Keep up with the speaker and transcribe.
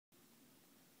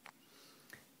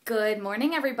Good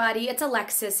morning, everybody. It's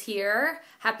Alexis here.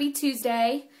 Happy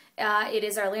Tuesday. It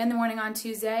is early in the morning on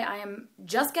Tuesday. I am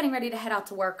just getting ready to head out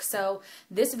to work, so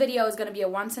this video is going to be a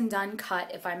once and done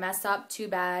cut. If I mess up, too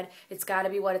bad. It's got to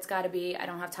be what it's got to be. I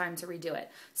don't have time to redo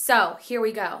it. So here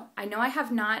we go. I know I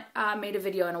have not made a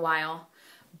video in a while,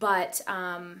 but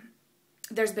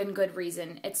there's been good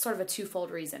reason. It's sort of a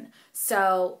twofold reason.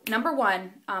 So number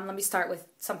one, let me start with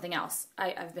something else.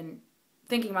 I've been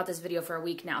thinking about this video for a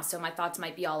week now, so my thoughts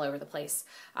might be all over the place,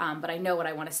 but I know what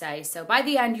I want to say. So by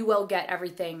the end, you will get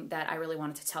everything that I really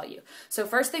wanted to tell you. So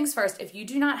first things first, if you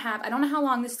do not have, I don't know how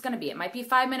long this is going to be. It might be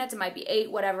 5 minutes, it might be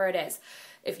 8, whatever it is.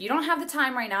 If you don't have the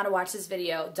time right now to watch this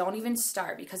video, don't even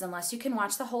start, because unless you can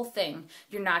watch the whole thing,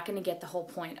 you're not going to get the whole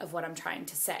point of what I'm trying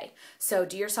to say. So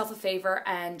do yourself a favor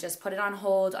and just put it on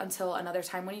hold until another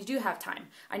time when you do have time.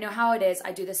 I know how it is.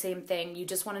 I do the same thing. You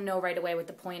just want to know right away what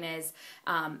the point is,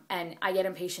 and I get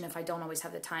impatient if I don't always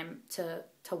have the time to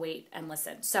wait and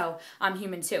listen. So I'm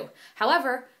human too.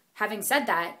 However, having said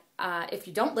that, if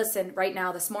you don't listen right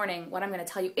now this morning, what I'm going to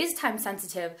tell you is time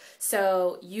sensitive,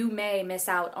 so you may miss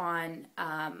out on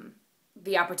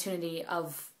the opportunity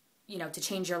of, to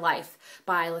change your life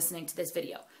by listening to this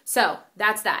video. So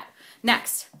that's that.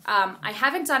 Next, I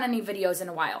haven't done any videos in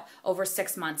a while, over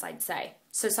 6 months, I'd say.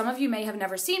 So some of you may have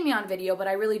never seen me on video, but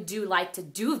I really do like to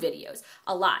do videos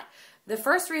a lot. The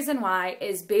first reason why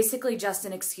is basically just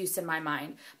an excuse in my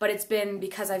mind, but it's been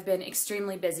because I've been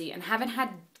extremely busy and haven't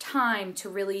had time to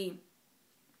really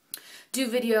do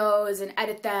videos and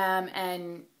edit them,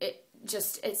 and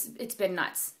it's been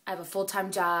nuts. I have a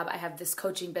full-time job, I have this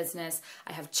coaching business,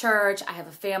 I have church, I have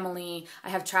a family, I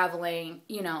have traveling,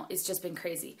 it's just been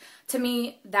crazy. To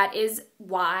me, that is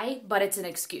why, but it's an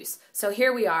excuse. So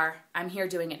here we are, I'm here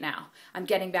doing it now. I'm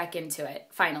getting back into it,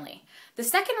 finally. The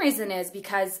second reason is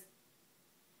because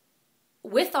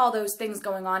with all those things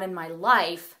going on in my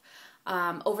life,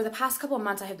 over the past couple of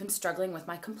months, I have been struggling with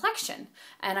my complexion,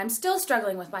 and I'm still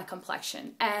struggling with my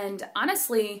complexion. And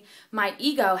honestly, my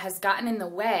ego has gotten in the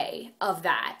way of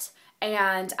that.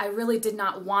 And I really did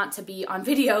not want to be on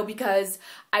video because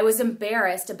I was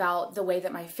embarrassed about the way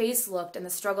that my face looked and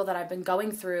the struggle that I've been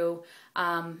going through.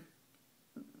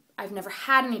 I've never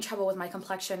had any trouble with my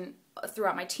complexion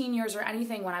throughout my teen years or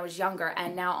anything when I was younger,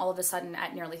 and now all of a sudden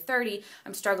at nearly 30,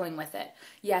 I'm struggling with it.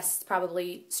 Yes,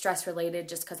 probably stress related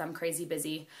just because I'm crazy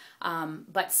busy,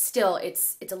 but still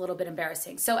it's a little bit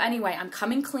embarrassing. So anyway, I'm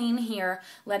coming clean here,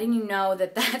 letting you know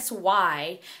that that's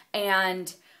why,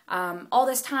 and all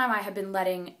this time I have been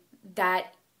letting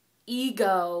that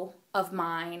ego of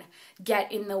mine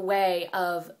get in the way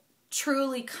of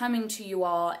truly coming to you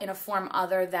all in a form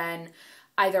other than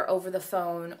either over the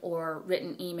phone or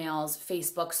written emails,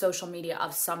 Facebook, social media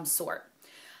of some sort.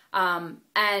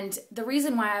 And the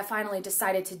reason why I finally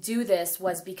decided to do this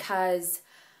was because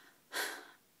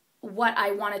what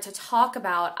I wanted to talk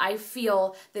about, I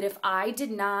feel that if I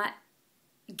did not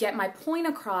get my point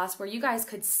across where you guys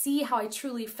could see how I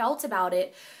truly felt about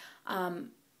it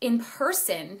in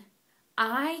person,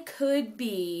 I could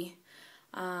be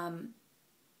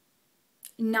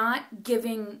not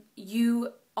giving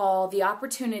you all the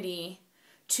opportunity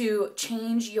to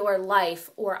change your life,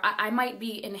 or I might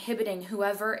be inhibiting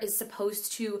whoever is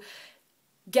supposed to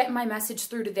get my message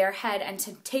through to their head and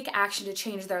to take action to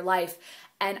change their life.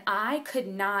 And I could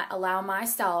not allow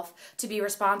myself to be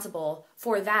responsible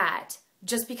for that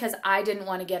just because I didn't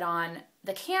want to get on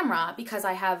the camera because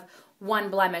I have one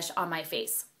blemish on my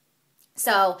face.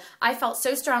 So I felt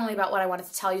so strongly about what I wanted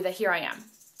to tell you that here I am.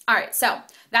 All right, so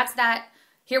that's that.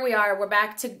 Here we are, we're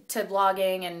back to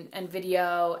blogging and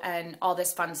video and all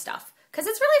this fun stuff. Because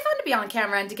it's really fun to be on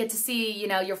camera and to get to see,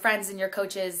 your friends and your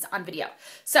coaches on video.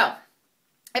 So,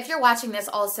 if you're watching this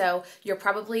also, you're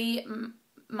probably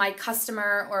my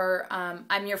customer, or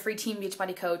I'm your free Team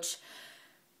Beachbody coach.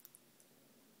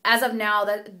 As of now,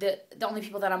 the only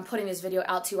people that I'm putting this video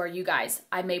out to are you guys.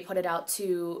 I may put it out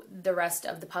to the rest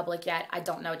of the public yet. I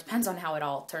don't know. It depends on how it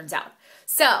all turns out.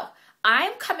 So,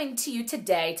 I'm coming to you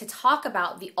today to talk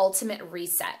about the ultimate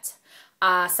reset.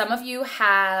 Some of you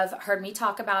have heard me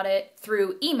talk about it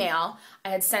through email. I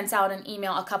had sent out an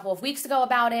email a couple of weeks ago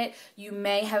about it. You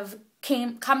may have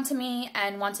come to me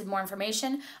and wanted more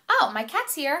information. Oh, my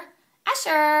cat's here.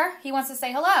 Asher, he wants to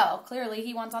say hello. Clearly,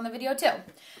 he wants on the video too.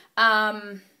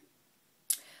 And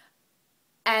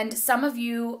some of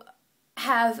you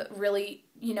have really,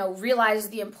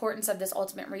 realized the importance of this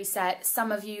ultimate reset.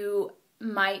 Some of you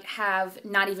might have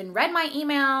not even read my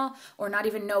email or not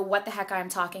even know what the heck I'm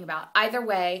talking about. Either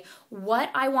way, what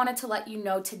I wanted to let you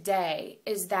know today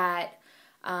is that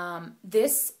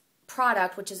this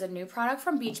product, which is a new product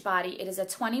from Beachbody, it is a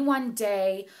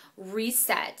 21-day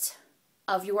reset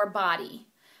of your body.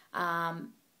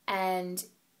 And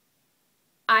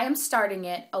I am starting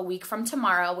it a week from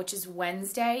tomorrow, which is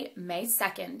Wednesday, May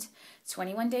 2nd. It's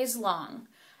 21 days long.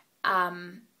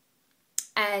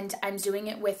 And I'm doing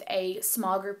it with a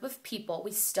small group of people.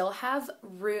 We still have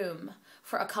room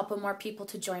for a couple more people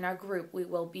to join our group. We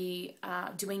will be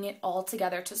doing it all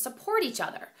together to support each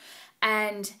other.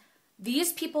 And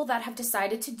these people that have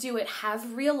decided to do it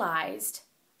have realized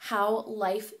how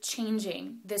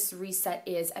life-changing this reset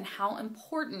is and how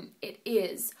important it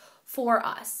is for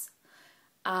us.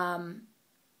 I'm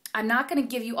not going to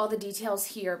give you all the details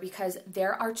here because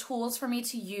there are tools for me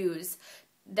to use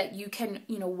that you can,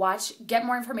 watch, get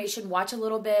more information, watch a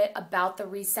little bit about the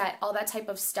reset, all that type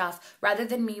of stuff, rather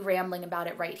than me rambling about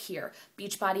it right here.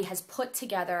 Beachbody has put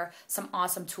together some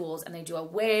awesome tools and they do a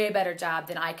way better job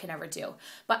than I can ever do.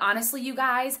 But honestly, you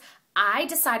guys, I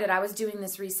decided I was doing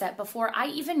this reset before I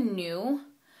even knew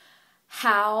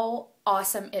how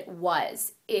awesome it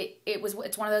was.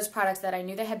 It's one of those products that I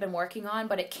knew they had been working on,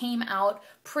 but it came out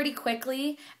pretty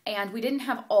quickly and we didn't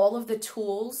have all of the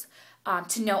tools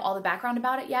to know all the background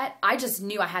about it yet. I just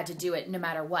knew I had to do it no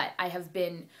matter what. I have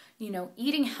been,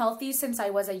 eating healthy since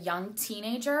I was a young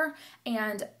teenager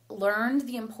and learned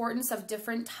the importance of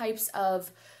different types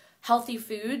of healthy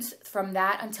foods from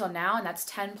that until now, and that's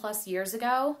 10 plus years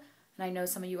ago. And I know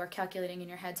some of you are calculating in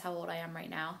your heads how old I am right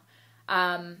now.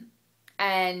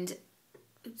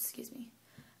 Excuse me.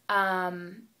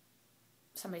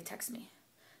 Somebody texted me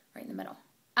right in the middle.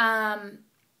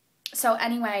 So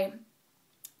anyway,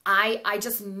 I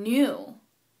just knew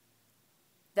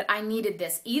that I needed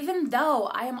this, even though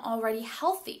I am already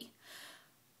healthy.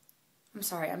 I'm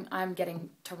sorry, I'm getting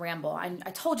to ramble. I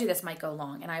told you this might go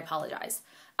long, and I apologize.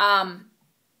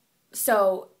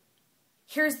 So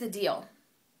here's the deal.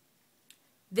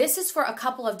 This is for a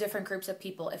couple of different groups of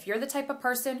people. If you're the type of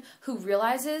person who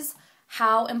realizes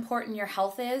how important your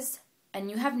health is,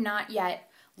 and you have not yet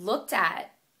looked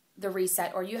at the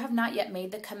reset, or you have not yet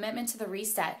made the commitment to the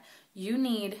reset, you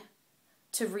need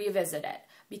to revisit it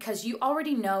because you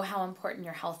already know how important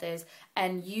your health is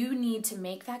and you need to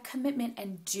make that commitment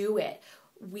and do it.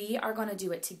 We are going to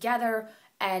do it together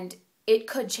and it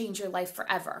could change your life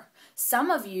forever.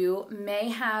 Some of you may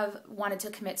have wanted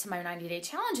to commit to my 90-day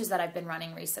challenges that I've been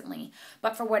running recently,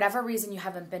 but for whatever reason you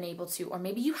haven't been able to, or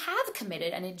maybe you have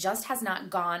committed and it just has not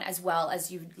gone as well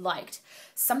as you'd liked.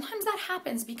 Sometimes that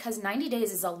happens because 90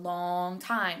 days is a long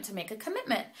time to make a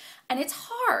commitment, and it's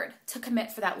hard to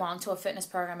commit for that long to a fitness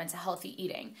program and to healthy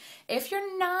eating. If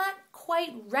you're not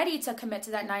quite ready to commit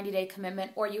to that 90-day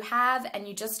commitment, or you have and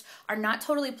you just are not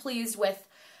totally pleased with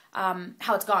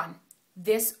how it's gone,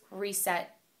 this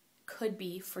reset could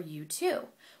be for you too.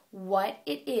 What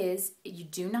it is, you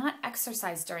do not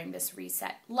exercise during this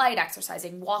reset. Light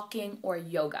exercising, walking, or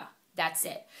yoga. That's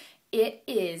it. It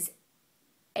is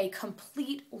a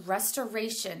complete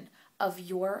restoration of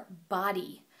your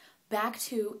body back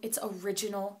to its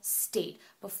original state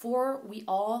before we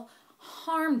all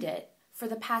harmed it for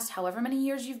the past however many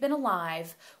years you've been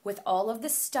alive with all of the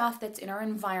stuff that's in our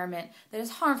environment that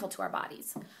is harmful to our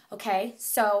bodies. Okay,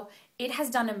 so it has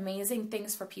done amazing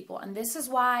things for people, and this is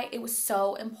why it was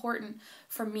so important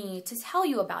for me to tell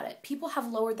you about it. People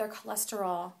have lowered their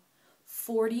cholesterol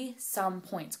 40 some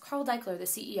points. Carl Daikeler, the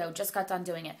CEO, just got done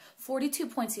doing it. 42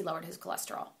 points he lowered his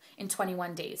cholesterol in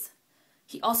 21 days.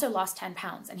 He also lost 10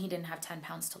 pounds, and he didn't have 10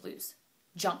 pounds to lose.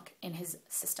 Junk in his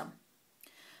system.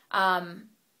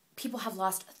 People have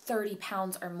lost 30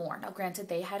 pounds or more. Now, granted,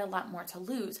 they had a lot more to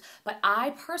lose, but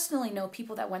I personally know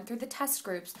people that went through the test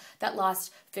groups that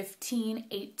lost 15,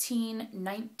 18,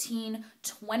 19,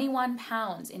 21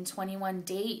 pounds in 21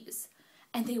 days,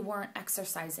 and they weren't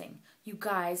exercising. You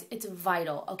guys, it's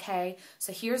vital, okay?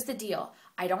 So here's the deal.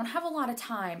 I don't have a lot of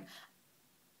time.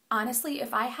 Honestly,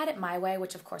 if I had it my way,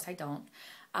 which of course I don't,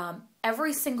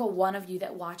 every single one of you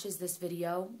that watches this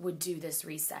video would do this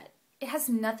reset. It has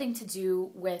nothing to do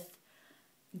with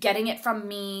getting it from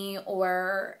me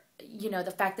or,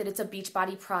 the fact that it's a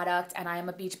Beachbody product and I am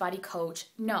a Beachbody coach.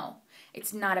 No,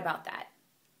 it's not about that.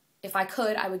 If I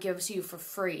could, I would give it to you for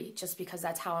free just because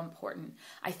that's how important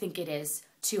I think it is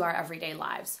to our everyday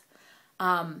lives.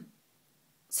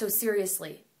 So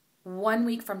seriously, 1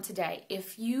 week from today,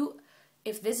 if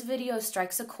this video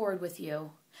strikes a chord with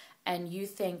you and you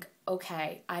think,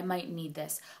 okay, I might need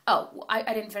this. Oh,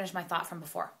 I didn't finish my thought from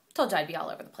before. Told you I'd be all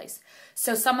over the place.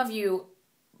 So some of you,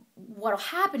 what'll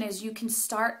happen is you can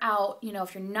start out,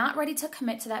 if you're not ready to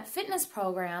commit to that fitness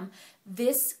program,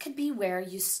 this could be where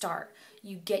you start.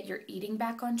 You get your eating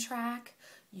back on track,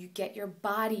 you get your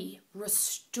body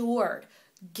restored,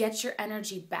 get your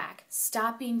energy back,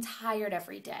 stop being tired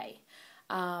every day.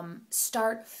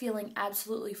 Start feeling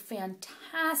absolutely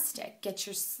fantastic. Get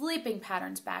your sleeping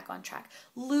patterns back on track.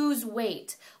 Lose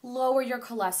weight. Lower your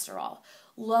cholesterol.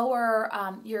 Lower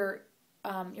your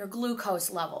glucose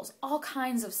levels. All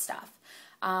kinds of stuff.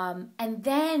 And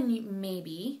then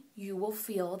maybe you will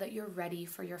feel that you're ready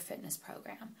for your fitness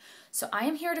program. So I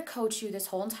am here to coach you this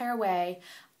whole entire way.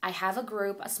 I have a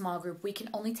group, a small group. We can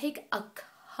only take a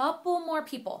couple more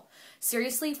people.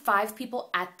 Seriously, 5 people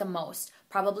at the most,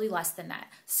 probably less than that.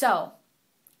 So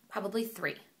probably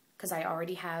 3, because I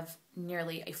already have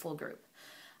nearly a full group.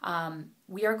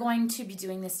 We are going to be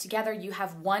doing this together. You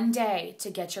have 1 day to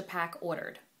get your pack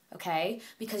ordered, okay?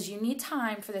 Because you need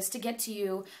time for this to get to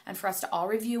you and for us to all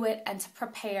review it and to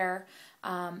prepare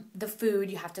the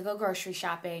food. You have to go grocery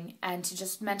shopping and to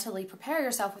just mentally prepare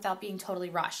yourself without being totally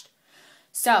rushed.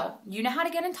 So you know how to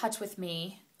get in touch with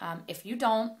me. If you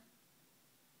don't,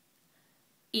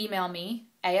 email me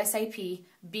ASAP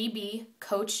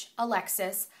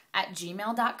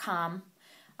bbcoachalexis@gmail.com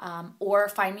or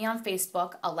find me on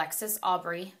Facebook, Alexis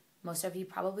Aubrey. Most of you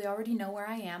probably already know where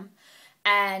I am.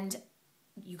 And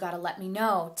you got to let me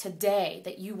know today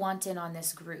that you want in on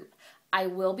this group. I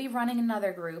will be running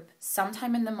another group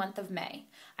sometime in the month of May.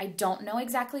 I don't know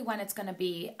exactly when it's going to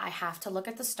be. I have to look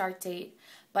at the start date,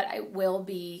 but it will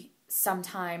be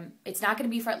sometime. It's not going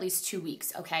to be for at least 2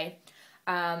 weeks, okay?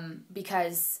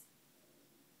 Because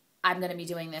I'm going to be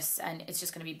doing this and it's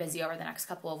just going to be busy over the next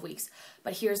couple of weeks.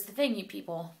 But here's the thing, you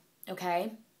people,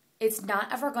 okay? It's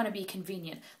not ever going to be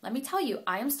convenient. Let me tell you,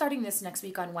 I am starting this next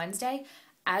week on Wednesday.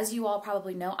 As you all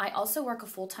probably know, I also work a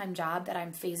full-time job that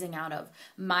I'm phasing out of.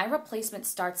 My replacement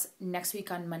starts next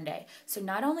week on Monday. So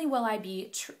not only will I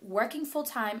be working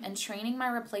full-time and training my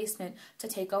replacement to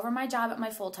take over my job at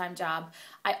my full-time job,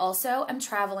 I also am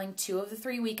traveling 2 of the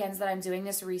 3 weekends that I'm doing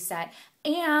this reset,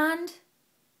 and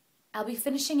I'll be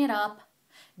finishing it up.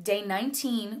 Day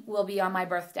 19 will be on my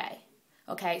birthday.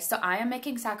 Okay, so I am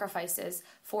making sacrifices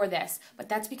for this, but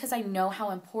that's because I know how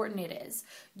important it is.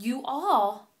 You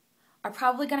all are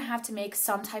probably going to have to make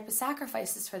some type of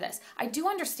sacrifices for this. I do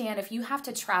understand if you have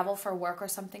to travel for work or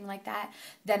something like that,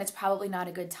 then it's probably not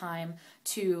a good time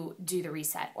to do the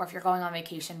reset. Or if you're going on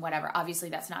vacation, whatever, obviously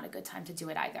that's not a good time to do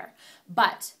it either.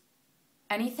 But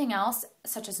anything else,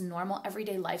 such as normal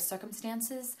everyday life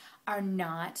circumstances, are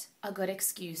not a good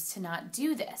excuse to not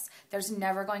do this. There's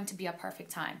never going to be a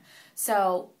perfect time.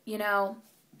 So, you know,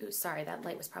 ooh, sorry, that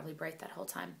light was probably bright that whole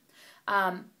time.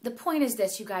 The point is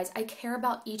this, you guys, I care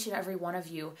about each and every one of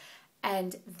you,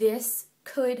 and this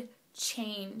could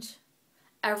change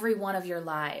every one of your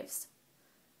lives.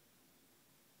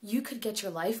 You could get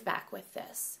your life back with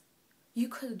this. You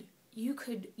could,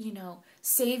 you know,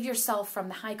 save yourself from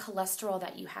the high cholesterol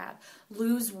that you have,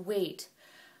 lose weight.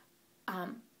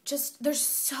 There's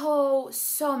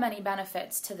so many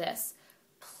benefits to this.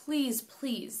 Please,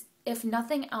 please, if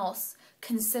nothing else,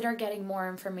 consider getting more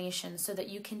information so that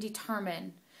you can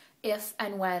determine if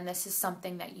and when this is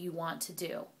something that you want to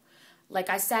do. Like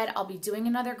I said, I'll be doing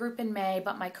another group in May,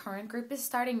 but my current group is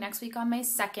starting next week on May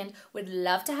 2nd. Would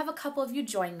love to have a couple of you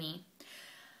join me.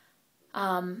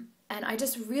 And I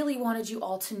just really wanted you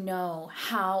all to know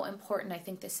how important I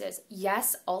think this is.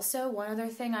 Yes, also, one other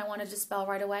thing I want to dispel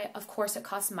right away, of course it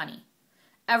costs money.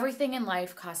 Everything in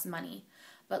life costs money.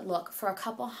 But look, for a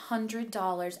couple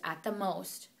 $100 at the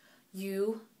most,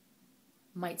 you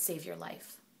might save your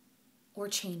life or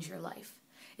change your life.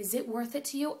 Is it worth it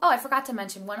to you? Oh, I forgot to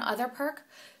mention one other perk.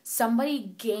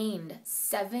 Somebody gained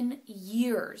 7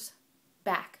 years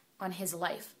back on his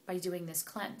life by doing this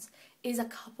cleanse. Is a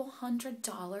couple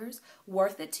 $100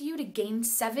 worth it to you to gain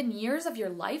 7 years of your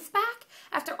life back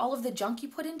after all of the junk you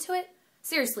put into it?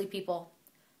 Seriously, people,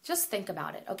 just think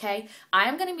about it, okay? I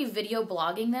am going to be video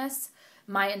blogging this,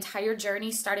 my entire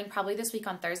journey, starting probably this week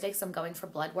on Thursday because I'm going for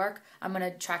blood work. I'm going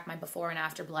to track my before and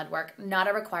after blood work. Not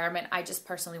a requirement. I just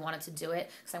personally wanted to do it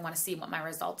because I want to see what my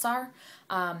results are.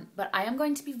 But I am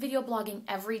going to be video blogging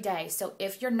every day. So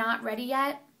if you're not ready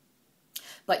yet,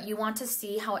 but you want to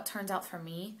see how it turns out for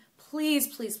me, please,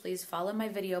 please, please follow my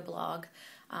video blog.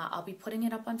 I'll be putting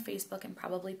it up on Facebook and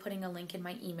probably putting a link in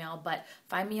my email. But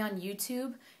find me on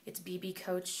YouTube. It's BB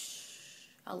Coach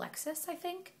Alexis, I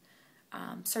think.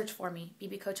 Search for me,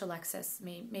 BB Coach Alexis.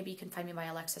 Maybe you can find me by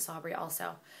Alexis Aubrey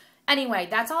also. Anyway,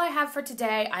 that's all I have for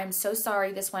today. I'm so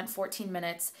sorry this went 14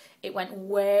 minutes. It went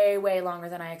way, way longer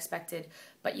than I expected.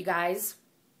 But you guys,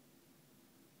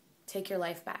 take your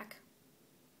life back.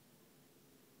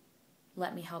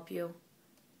 Let me help you.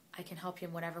 I can help you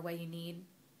in whatever way you need.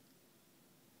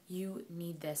 You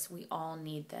need this. We all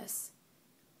need this.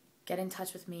 Get in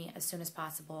touch with me as soon as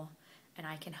possible, and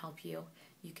I can help you.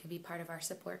 you can be part of our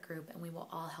support group and we will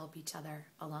all help each other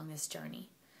along this journey.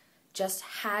 Just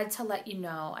had to let you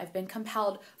know, I've been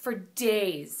compelled for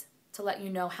days to let you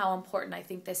know how important I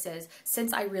think this is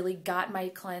since I really got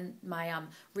my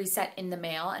reset in the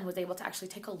mail and was able to actually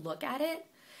take a look at it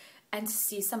and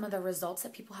see some of the results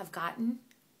that people have gotten.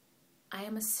 I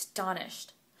am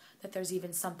astonished that there's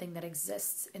even something that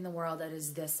exists in the world that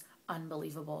is this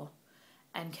unbelievable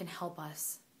and can help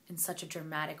us in such a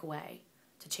dramatic way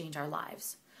to change our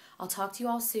lives. I'll talk to you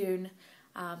all soon.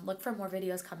 Look for more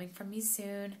videos coming from me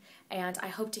soon, and I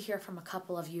hope to hear from a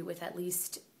couple of you with at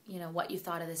least, you know, what you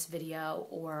thought of this video,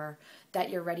 or that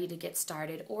you're ready to get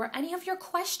started, or any of your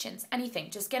questions,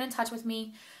 anything. Just get in touch with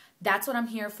me. That's what I'm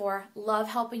here for. Love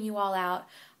helping you all out.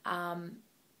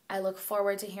 I look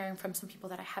forward to hearing from some people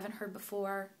that I haven't heard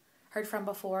from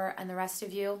before, and the rest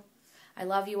of you. I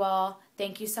love you all.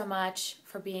 Thank you so much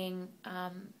for being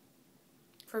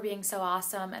so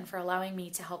awesome and for allowing me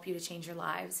to help you to change your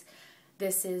lives.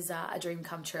 This is a dream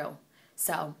come true.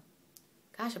 So,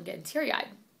 gosh, I'm getting teary-eyed.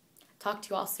 Talk to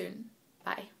you all soon.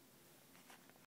 Bye.